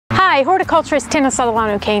Hi, horticulturist Tina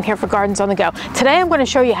Sutherland-O'Kane here for Gardens on the Go. Today I'm going to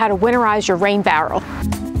show you how to winterize your rain barrel.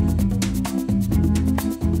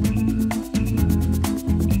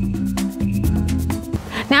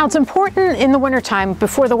 Now it's important in the wintertime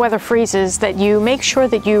before the weather freezes that you make sure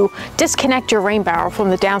that you disconnect your rain barrel from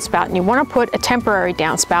the downspout, and you want to put a temporary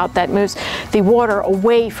downspout that moves the water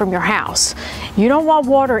away from your house. You don't want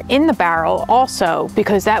water in the barrel also,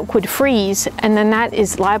 because that could freeze and then that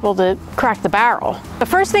is liable to crack the barrel. The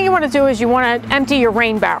first thing you want to do is you want to empty your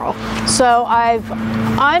rain barrel. So I've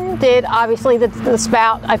undid obviously the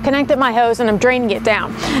spout, I've connected my hose and I'm draining it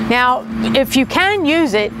down. Now if you can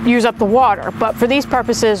use it, use up the water, but for these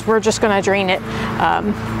purposes we're just going to drain it.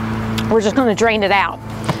 We're just going to drain it out.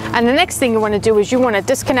 And the next thing you want to do is you want to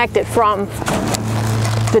disconnect it from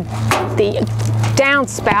the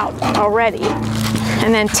downspout already,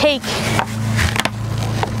 and then take,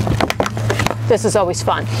 this is always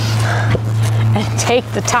fun, and take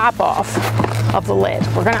the top off of the lid.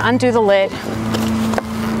 We're going to undo the lid,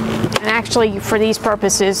 and actually for these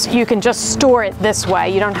purposes you can just store it this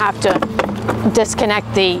way. You don't have to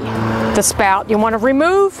disconnect the spout. You want to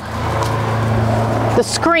remove the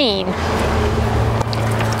screen,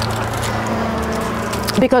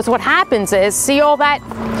 because what happens is, see all that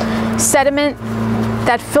sediment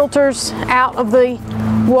that filters out of the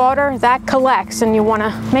water, that collects, and you want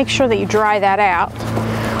to make sure that you dry that out.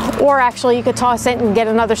 Or actually you could toss it and get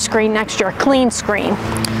another screen next year, a clean screen.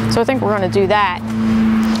 So I think we're going to do that.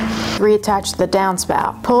 Reattach the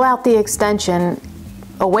downspout. Pull out the extension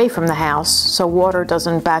away from the house so water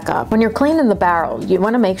doesn't back up. When you're cleaning the barrel, you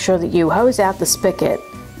want to make sure that you hose out the spigot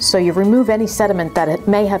so you remove any sediment that it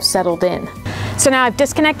may have settled in. So now I've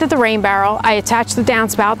disconnected the rain barrel, I attached the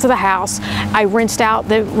downspout to the house, I rinsed out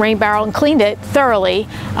the rain barrel and cleaned it thoroughly,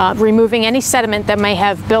 removing any sediment that may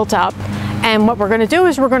have built up. And what we're going to do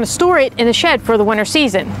is we're going to store it in the shed for the winter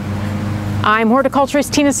season. I'm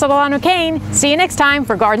horticulturist Tina Sutherland-O'Kane. See you next time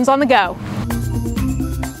for Gardens on the Go.